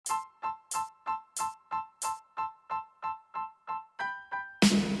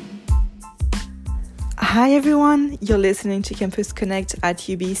Hi everyone, you're listening to Campus Connect at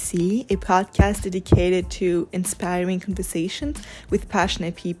UBC, a podcast dedicated to inspiring conversations with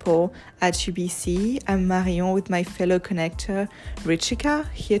passionate people at UBC. I'm Marion with my fellow connector,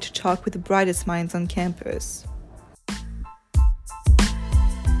 Richika, here to talk with the brightest minds on campus.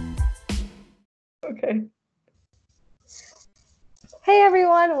 Okay. Hey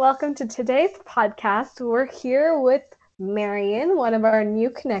everyone, welcome to today's podcast. We're here with Marion, one of our new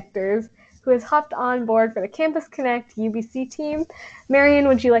connectors, who has hopped on board for the Campus Connect UBC team. Marion,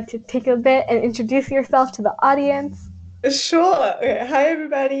 would you like to take a bit and introduce yourself to the audience? Sure. Okay. Hi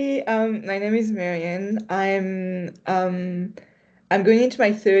everybody. My name is Marion. I'm going into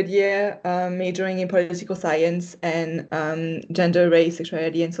my third year, majoring in political science and gender, race,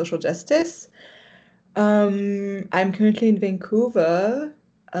 sexuality, and social justice. I'm currently in Vancouver,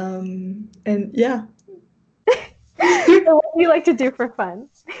 and yeah. So what do you like to do for fun?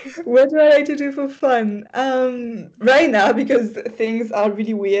 What do I like to do for fun? Right now, because things are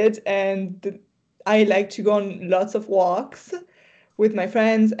really weird, and I like to go on lots of walks with my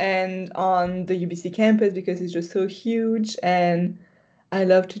friends and on the UBC campus because it's just so huge, and I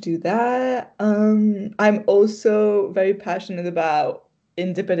love to do that. I'm also very passionate about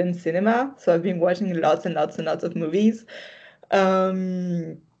independent cinema, so I've been watching lots and lots and lots of movies.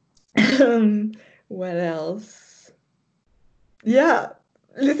 Um, what else? Yeah,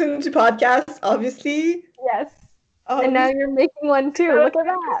 listen to podcasts, obviously. Yes. And now you're making one too. Look at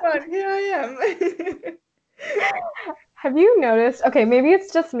that. Here I am. Have you noticed, okay, maybe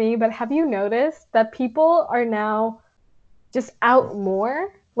it's just me, but have you noticed that people are now just out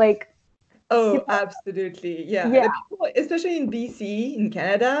more? Oh, absolutely. Yeah. Yeah. The people, especially in BC, in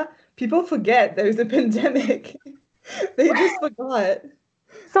Canada, people forget there's a pandemic. They just forgot.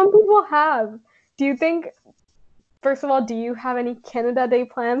 Some people have. Do you think, first of all, do you have any Canada Day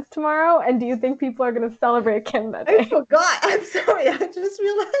plans tomorrow? And do you think people are going to celebrate Canada Day? I forgot. I'm sorry. I just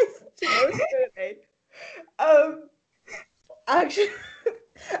realized tomorrow's Saturday. Actually,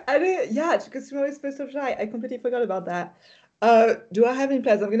 I didn't. Yeah, because tomorrow is 1st of July. I completely forgot about that. Do I have any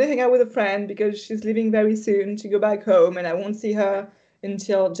plans? I'm gonna hang out with a friend because she's leaving very soon to go back home, and I won't see her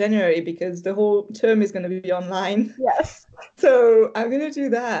until January because the whole term is gonna be online. Yes. So I'm gonna do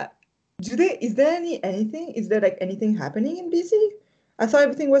that. Is there anything? Is there like anything happening in BC? I thought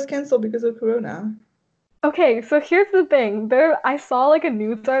everything was canceled because of Corona. Okay, so here's the thing. I saw like a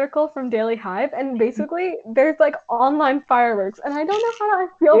news article from Daily Hive, and basically there's like online fireworks, and I don't know how I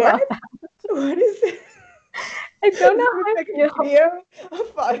feel about that. What is it? I don't know how I Like feel. a video of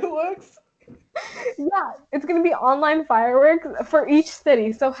fireworks? Yeah, it's gonna be online fireworks for each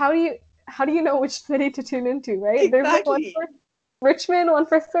city. So how do you know which city to tune into, right? There's like one Exactly. for Richmond, one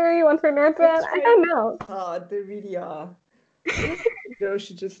for Surrey, one for North Van. I don't know. Oh, they really are. Girl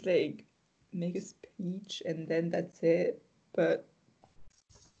should just like make a speech and then that's it. But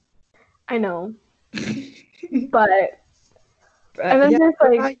I know. But and then yeah, there's what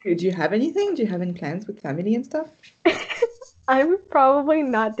like about you? Do you have anything? Do you have any plans with family and stuff? I'm probably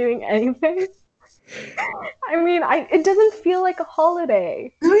not doing anything. I mean, it doesn't feel like a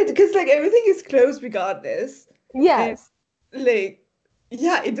holiday. No, because like everything is closed regardless. Yes. And, like,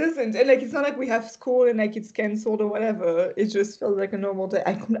 yeah, it doesn't. And like it's not like we have school and like it's cancelled or whatever. It just feels like a normal day.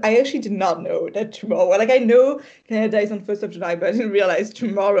 I actually did not know that tomorrow. Like I know Canada is on 1st of July, but I didn't realize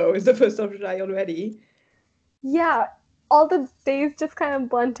tomorrow is the 1st of July already. Yeah, all the days just kind of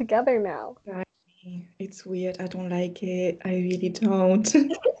blend together now. It's weird. I don't like it. I really don't.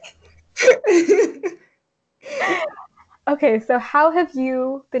 Okay, so how have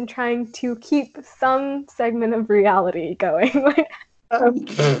you been trying to keep some segment of reality going?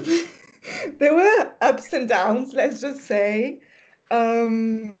 There were ups and downs, let's just say.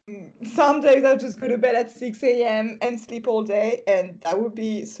 Some days I'll just go to bed at 6 a.m. and sleep all day, and that would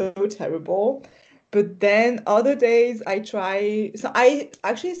be so terrible. But then other days I try. So I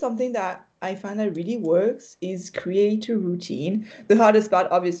actually something that I find that really works is create a routine. The hardest part,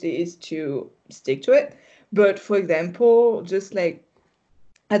 obviously, is to stick to it. But for example, just like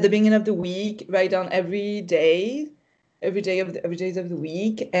at the beginning of the week, write down every days of the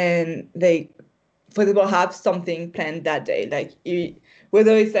week, and like for example have something planned that day, like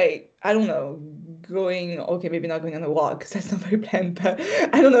whether it's like I don't know, going, okay, maybe not going on a walk because that's not very planned, but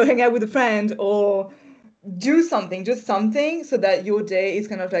I don't know, hang out with a friend or do something, just something, so that your day is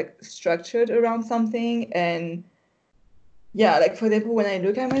kind of like structured around something. And yeah, like for example, when I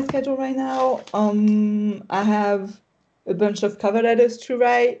look at my schedule right now, I have a bunch of cover letters to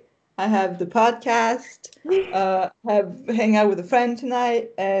write. I have the podcast, have hang out with a friend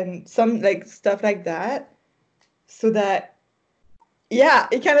tonight, and some like stuff like that, so that yeah,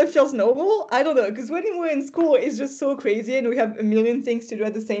 it kind of feels normal. I don't know, because when we're in school, it's just so crazy and we have a million things to do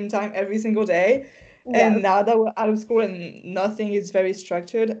at the same time every single day. And Yes. now that we're out of school and nothing is very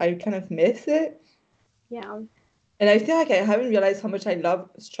structured, I kind of miss it. Yeah. And I feel like I haven't realized how much I love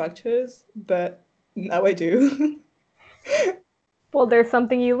structures, but now I do. Well, there's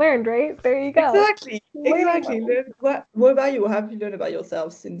something you learned, right? There you go. Exactly, Learning exactly. mode. What about you? What have you learned about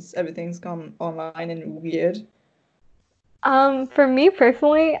yourself since everything's gone online and weird? For me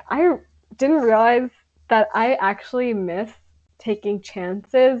personally, I didn't realize that I actually miss taking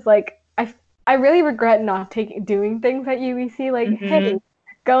chances. Like I really regret not taking doing things at UBC. Like, hey, Hmm.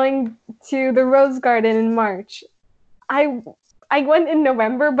 going to the Rose Garden in March. I I went in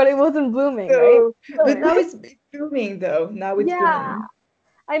November, but it wasn't blooming, right? So, but now So, it's booming though. Now it's yeah, booming.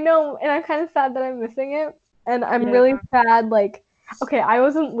 I know, and I'm kind of sad that I'm missing it. And I'm Yeah. really sad, like, okay, I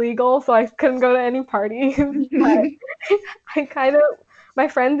wasn't legal, so I couldn't go to any parties, but I kind of, my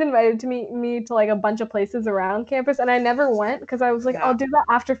friends invited me to like a bunch of places around campus, and I never went because I was like, I'll Yeah. do that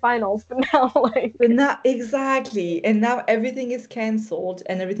after finals. But now, But like, now, exactly. And now everything is canceled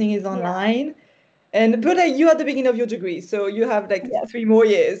and everything is yeah, online. And but like, you at the beginning of your degree, so you have like yes, 3 more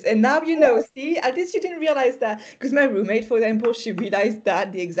years. And now you know, yes, see, at least you didn't realize that. Because my roommate, for example, she realized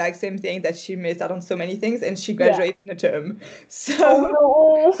that the exact same thing that she missed out on so many things, and she yeah. graduated in a term. So,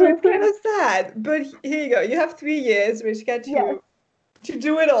 Oh so it's no. kind of sad. But here you go. You have 3 years, which get Yes, you to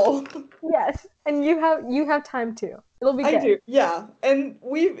do it all. yes, and you have time too. It'll be I good. do, yeah. And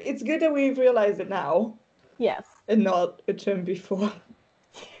it's good that we've realized it now Yes. and not a term before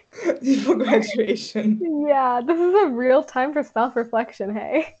before graduation. Yeah, this is a real time for self-reflection,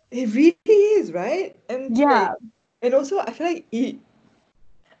 hey? It really is, right? And Yeah. like, and also I feel like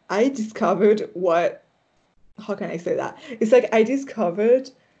I discovered what, how can I say that? It's like I discovered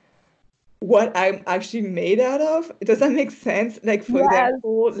what I'm actually made out of. Does that make sense? Like for Yes.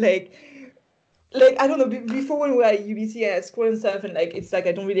 example, like I don't know, before when we were at UBC and at school and stuff, and like it's like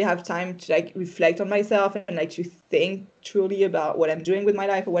I don't really have time to like reflect on myself and like to think truly about what I'm doing with my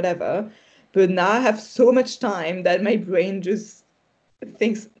life or whatever. But now I have so much time that my brain just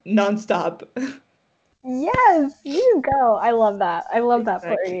thinks nonstop. Yes, you go. I love that. I love that for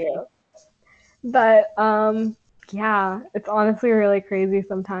Exactly. you. But yeah, it's honestly really crazy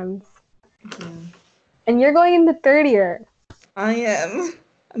sometimes. Yeah. And you're going into third year. I am.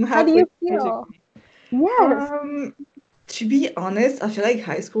 I'm How do halfway you through my feel? degree. Yes. Um, to be honest, I feel like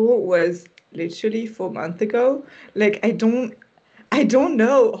high school was literally 4 months ago. Like I don't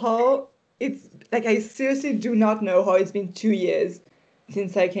know how it's like I seriously do not know how it's been 2 years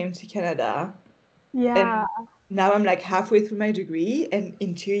since I came to Canada. Yeah. And now I'm like halfway through my degree, and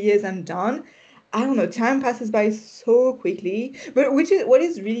in 2 years I'm done. I don't know, time passes by so quickly. But which is what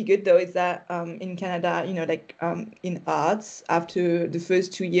is really good though is that in Canada, like in arts, after the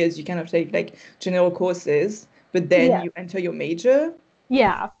first 2 years you kind of take like general courses, but then Yeah. you enter your major.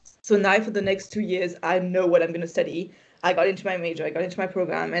 Yeah. So now for the next 2 years, I know what I'm gonna study. I got into my major, I got into my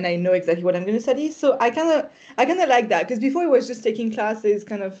program, and I know exactly what I'm gonna study. So I kind of like that because before it was just taking classes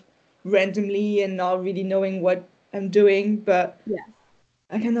kind of randomly and not really knowing what I'm doing. But Yeah.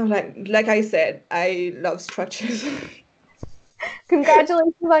 I kind of like I said, I love structures.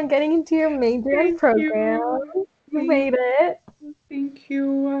 Congratulations on getting into your major and Thank program. you. You Thank, made it. thank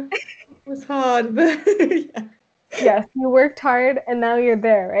you. It was hard, but yeah. Yes, you worked hard and now you're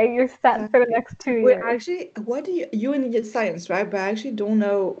there, right? You're set for the Exactly. next two Wait, years. actually, what do you in your science, right? But I actually don't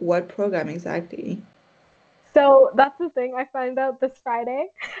know what program exactly. So that's the thing. I find out this Friday.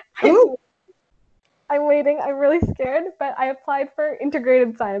 Oh, I'm waiting. I'm really scared, but I applied for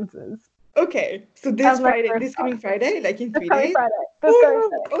integrated sciences okay. So as this my Friday, first this coming option. Friday, like in This three coming days. Friday. This coming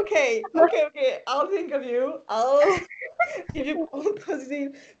Oh, Friday. okay, okay, okay. I'll think of you. I'll give you all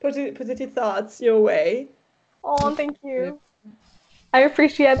positive thoughts your way. Oh, Okay, thank good. you. I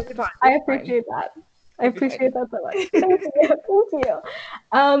appreciate. It'll be fine. I It'll be fine. appreciate that. I It'll be appreciate fine. that so much. Thank you. Thank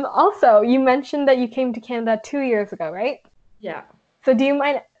you. Also, you mentioned that you came to Canada 2 years ago, right? Yeah. So do you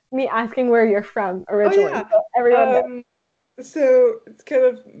mind me asking where you're from Oh originally? yeah. So everyone knows. Um, so it's kind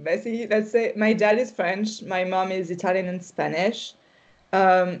of messy. Let's say my dad is French, my mom is Italian and Spanish.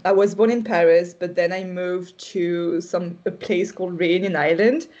 I was born in Paris, but then I moved to a place called Réunion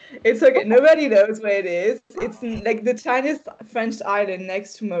Island. It's okay, nobody knows where it is. It's like the tiniest French island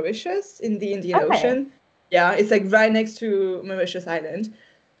next to Mauritius in the Indian Okay. Ocean. Yeah, it's like right next to Mauritius Island.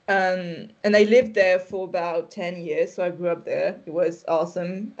 And I lived there for about 10 years, so I grew up there. It was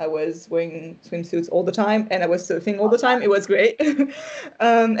awesome. I was wearing swimsuits all the time and I was surfing all the time. It was great.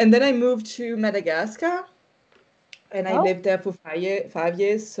 And then I moved to Madagascar and I Oh, lived there for 5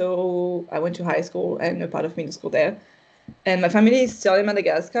 years. So I went to high school and a part of middle school there. And my family is still in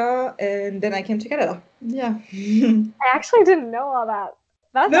Madagascar, and then I came to Canada. Yeah. I actually didn't know all that.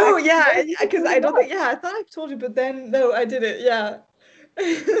 That's No, actually yeah, really because I don't cool. think, yeah, I thought I told you, but then no, I didn't. Yeah.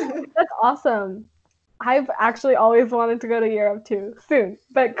 That's awesome. I've actually always wanted to go to Europe too, soon,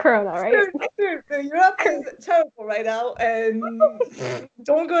 but Corona, right? Soon. So Europe is terrible right now, and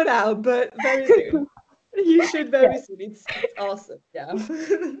don't go now, but very soon. You should Yeah. very soon. It's awesome. Yeah.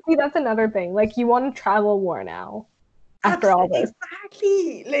 See, that's another thing. Like, you want to travel more now after all this.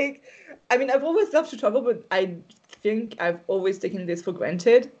 Exactly. Like, I mean, I've always loved to travel, but I think I've always taken this for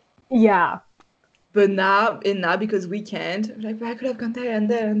granted. Yeah, But now because we can't, I'm like, I could have gone there and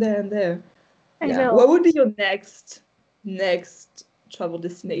there and there and there. I Yeah. know. What would be your next travel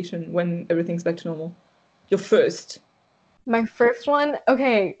destination when everything's back to normal? Your first. My first one,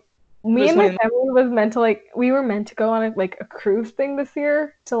 okay, me First and one my in family was meant to we were meant to go on a cruise thing this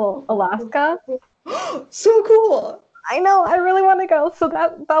year to Alaska. So cool. I know, I really want to go, so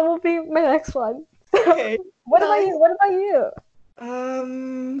that will be my next one. Okay. What about Nice. you? What about you?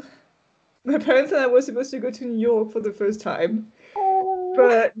 Um, my parents and I were supposed to go to New York for the first time, Oh,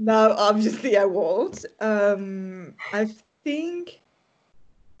 but now obviously I won't. I think,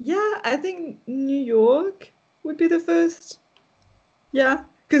 yeah, I think New York would be the first. Yeah,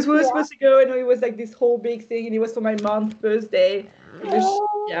 because we were yeah. supposed to go and it was like this whole big thing, and it was for my mom's birthday, which,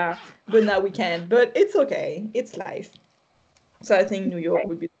 Oh, yeah, but now we can't. But it's okay. It's life. So I think New York okay.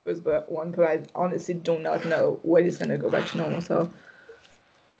 would be the first one, but I honestly do not know when it's gonna go back to normal. So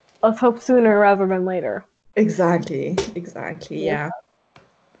Let's hope sooner rather than later. exactly, Fingers, yeah.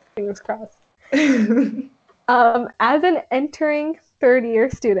 fingers crossed. As an entering third year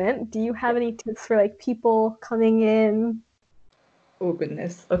student, do you have any tips for like people coming in? Oh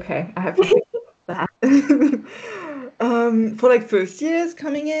goodness. Okay, I have to think about that. For like first years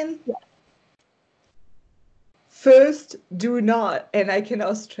coming in, first do not, and I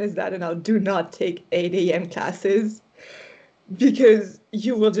cannot stress that enough, do not take 8 a.m. classes because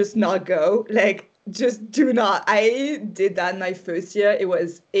you will just not go. Like, just do not. I did that in my first year. It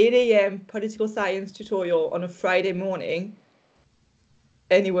was 8 a.m. political science tutorial on a Friday morning,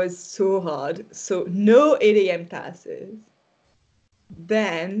 and it was so hard. So no 8 a.m. classes.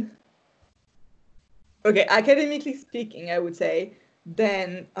 Then, okay, academically speaking, I would say,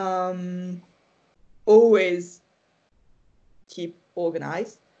 then always keep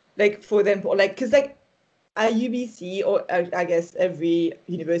organized. Like for them, like, because like at UBC or I guess every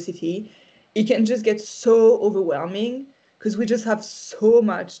university, it can just get so overwhelming because we just have so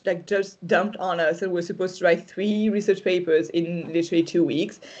much like just dumped on us, and we're supposed to write 3 research papers in literally 2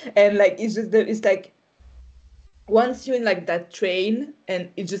 weeks, and like it's just that it's like once you're in like that train, and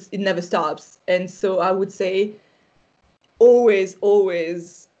it never stops. And so I would say always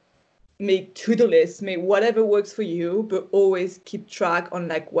make to-do lists, make whatever works for you, but always keep track on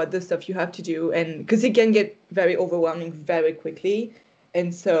like what the stuff you have to do, and because it can get very overwhelming very quickly.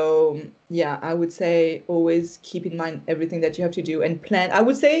 And so yeah, I would say always keep in mind everything that you have to do and plan. I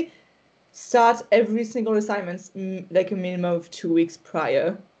would say start every single assignment like a minimum of 2 weeks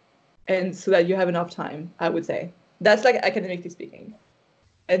prior, and so that you have enough time. I would say that's like academically speaking.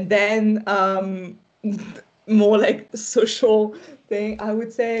 And then more like social thing, I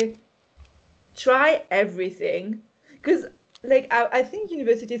would say try everything, because like I think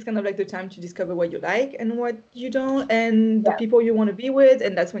university is kind of like the time to discover what you like and what you don't, and the Yeah. people you want to be with,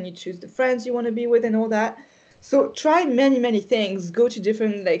 and that's when you choose the friends you want to be with and all that. So try many things, go to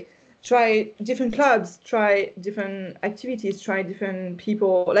different, like, try different clubs, try different activities, try different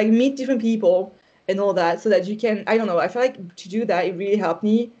people, like meet different people and all that, so that you can, I don't know, I feel like to do that it really helped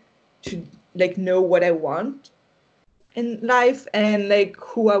me to like know what I want in life and like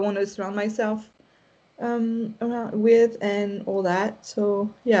who I want to surround myself around with and all that. So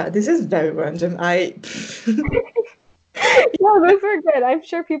yeah, this is very random. I No, those were good. I'm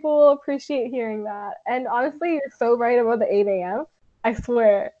sure people will appreciate hearing that. And honestly, you're so right about the 8 a.m. I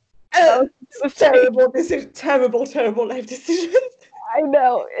swear. That was the same. terrible decision, terrible life decisions. I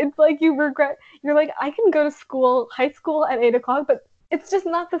know. It's like you regret. You're like, I can go to school, high school at 8 o'clock, but it's just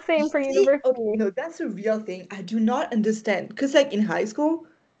not the You same for see, okay, university. no, that's a real thing. I do not understand because like in high school,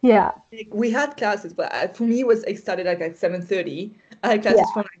 Yeah. like, we had classes, but for me it was it started like 7:30. I had Yeah.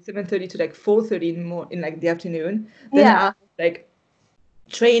 classes from like 7:30 to like 4:30 in like the afternoon. Then Yeah. I have like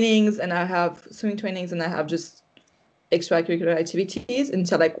trainings, and I have swimming trainings, and I have just extracurricular activities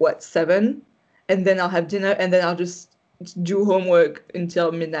until like what 7, and then I'll have dinner, and then I'll just do homework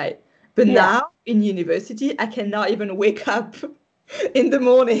until midnight. But Yeah. now in university, I cannot even wake up in the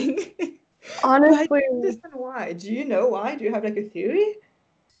morning. But I Honestly, don't understand why. Do you know why? Do you have like a theory?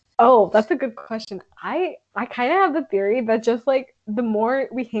 Oh, that's a good question. I kind of have the theory that just like the more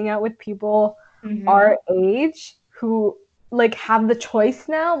we hang out with people Mm-hmm. our age who like have the choice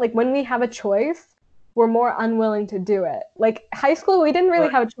now, like when we have a choice, we're more unwilling to do it. Like high school, we didn't really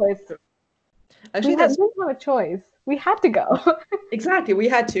Right. have a choice. Actually, We that's didn't have a choice. We had to go. exactly we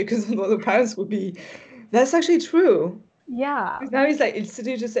had to because the parents would be. That's actually true. Yeah. Because now it's like it's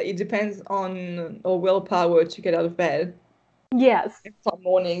literally just that it depends on our willpower to get out of bed. Yes. And some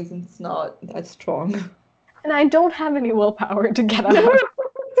mornings it's not that strong. And I don't have any willpower to get out No, of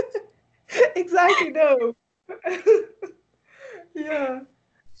bed. exactly no. Yeah,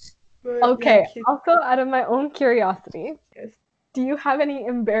 but yeah, Okay. kids. Also, out of my own curiosity, Yes, do you have any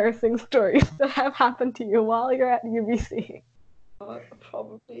embarrassing stories that have happened to you while you're at UBC?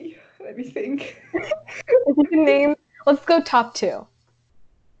 probably. Let me think. If you can name, let's go top two.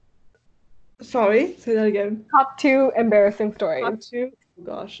 Sorry, say that again. Top two embarrassing Top stories. two. Oh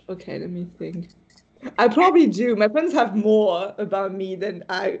gosh. Okay, let me think. I probably do. My friends have more about me than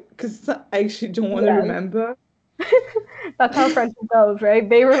because I actually don't want to Yes. remember. That's how friendship goes, right?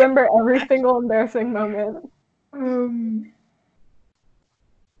 They remember every single embarrassing moment. Um,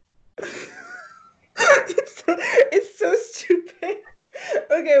 it's so stupid.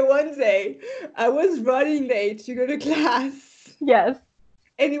 Okay, one day I was running late to go to class, Yes.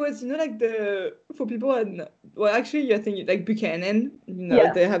 and it was like the for people and well actually I think like Buchanan,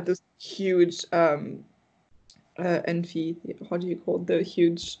 Yes. they have this huge amphi. How do you call it? The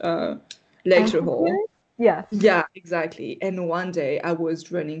huge lecture hall. Amphitheater? Yes. Yeah, exactly. And one day I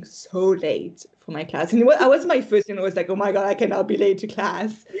was running so late for my class. And I was my first, it was like, oh my God, I cannot be late to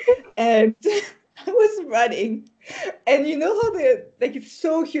class. And I was running. And you know how like, it's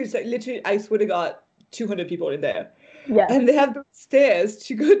so huge. Like, literally, I swear to God, 200 people in there. Yes. And they have those stairs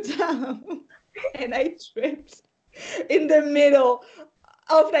to go down. And I tripped in the middle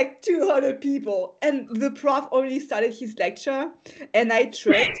of like 200 people. And the prof already started his lecture. And I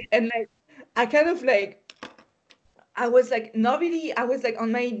tripped. And like, I kind of like, I was like not really, I was like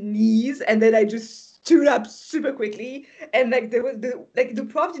on my knees and then I just stood up super quickly and like there was the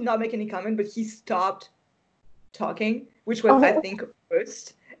prof did not make any comment, but he stopped talking, which was I Oh, think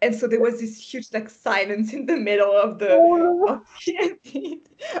first. And so there was this huge like silence in the middle of the oh,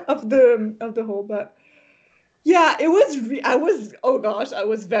 of the of the whole. But yeah, I was, oh gosh, I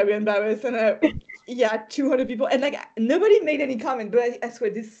was very embarrassed. And yeah, 200 people and like nobody made any comment, but I swear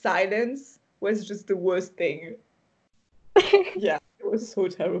this silence was just the worst thing. no. Yeah, it was so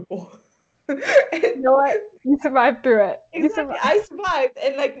terrible. You And know what? You survived through it. You exactly, survived. I survived.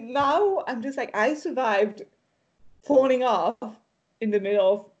 And like now I'm just like, I survived falling off in the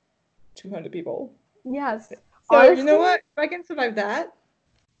middle of 200 people. Yes. So you know Honestly, what? If I can survive that,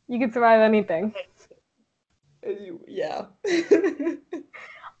 you can survive anything. yeah.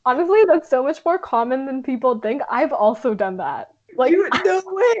 Honestly, that's so much more common than people think. I've also done that. Like, No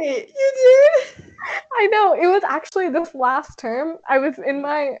way, you did? I know it was actually this last term. I was in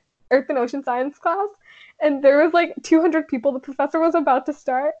my Earth and Ocean Science class, and there was like 200 people. The professor was about to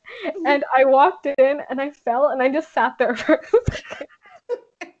start, and I walked in and I fell and I just sat there for a second.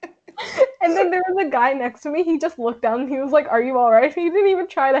 And then there was a guy next to me. He just looked down and he was like, "Are you all right?" He didn't even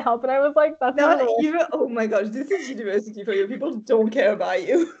try to help, and I was like, "That's one of Not the worst." even, oh my gosh, this is university for you. People don't care about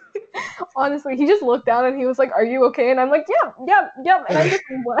you. Honestly, he just looked down and he was like, "Are you okay?" And I'm like, "Yeah, yeah, yeah." And I just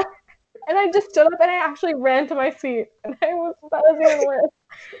went, and I just stood up and I actually ran to my seat, and that was even worse.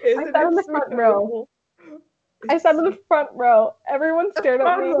 I Isn't sat in it the so front row. terrible? I It's sat in so the front row. Everyone the stared at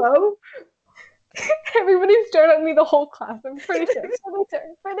front me. row. Everybody stared at me the whole class. I'm pretty sure. Pretty sure.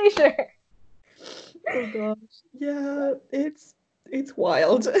 Pretty sure. Oh gosh. Yeah, it's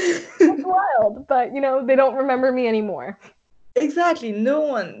wild. It's wild, but they don't remember me anymore. Exactly. No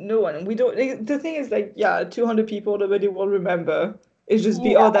one. We don't the thing is like, yeah, 200 people nobody will remember. It's just be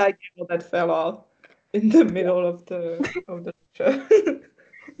Yeah. oh that girl that fell off in the middle of the lecture.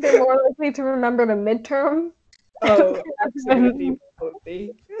 They're more likely to remember the midterm. Oh, absolutely, than-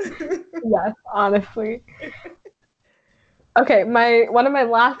 probably. yes, honestly. Okay, my one of my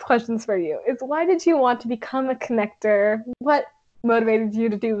last questions for you is why did you want to become a connector? What motivated you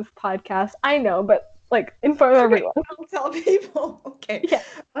to do this podcast? I know, but like inform Okay, everyone. I'll tell people. Okay. Yeah.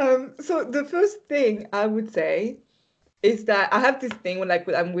 So the first thing I would say is that I have this thing when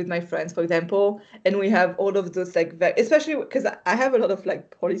I'm with my friends, for example, and we have all of those like especially because I have a lot of like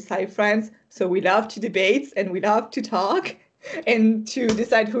poli-sci friends, so we love to debate and we love to talk and to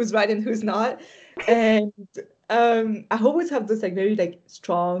decide who's right and who's not. And I always have those like very like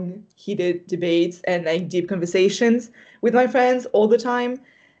strong, heated debates and like deep conversations with my friends all the time.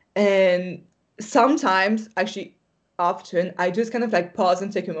 And sometimes actually often, I just kind of like pause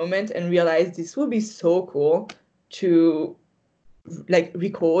and take a moment and realize this would be so cool to like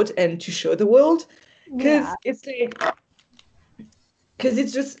record and to show the world. Because it's like, because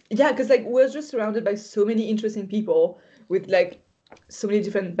it's just, yeah, because like we're just surrounded by so many interesting people with like so many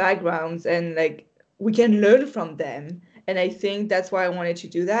different backgrounds, and like we can learn from them. And I think that's why I wanted to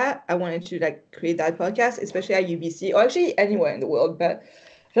do that. I wanted to like create that podcast, especially at UBC, or actually anywhere in the world, but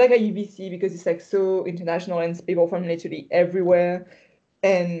I feel like at UBC because it's like so international and it's people from literally everywhere,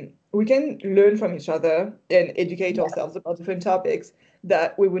 and we can learn from each other and educate ourselves about different topics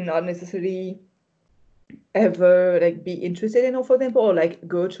that we would not necessarily ever like be interested in, or for example, or like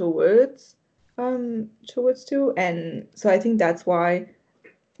go towards to. And so I think that's why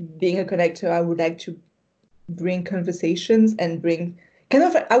being a connector, I would like to bring conversations and bring kind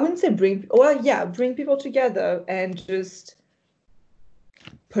of, I wouldn't say bring, well, yeah, bring people together and just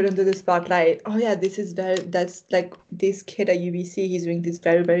put under the spotlight. Oh yeah, that's like this kid at UBC, he's doing this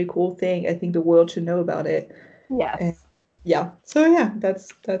very, very cool thing. I think the world should know about it. Yes. And yeah. So yeah,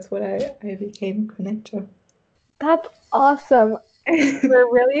 that's what I became a connector. That's awesome.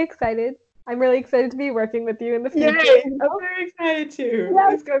 We're really excited. I'm really excited to be working with you in the future. Yay! I'm very excited too.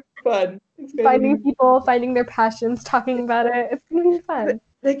 Yes. It's gonna be fun. Finding people, finding their passions, talking about it. It's gonna be fun.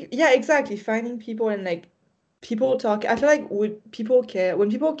 Like, yeah, exactly. Finding people and like people talk. I feel like when people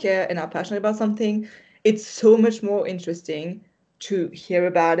care and are passionate about something, it's so much more interesting to hear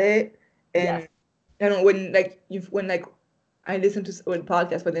about it. And I don't know, when like I listen to a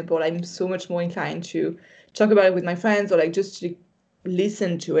podcast, for example, I'm so much more inclined to talk about it with my friends, or like just to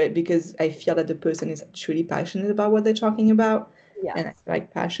listen to it, because I feel that the person is truly passionate about what they're talking about. Yeah. And I feel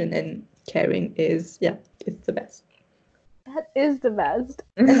like passion and caring is, yeah, it's the best. That is the best.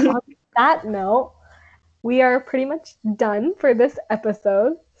 And on that note, we are pretty much done for this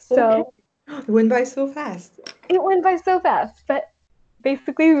episode. So it went by so fast. It went by so fast, but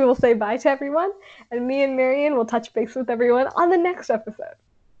basically we will say bye to everyone, and me and Marian will touch base with everyone on the next episode.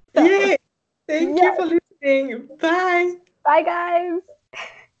 So, yay! Thank you for listening. Bye. Bye, guys.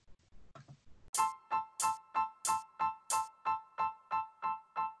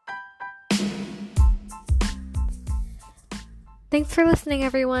 Thanks for listening,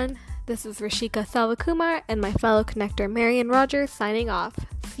 everyone. This is Rishika Salvakumar and my fellow connector Marian Rogers signing off.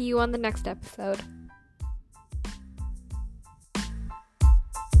 See you on the next episode.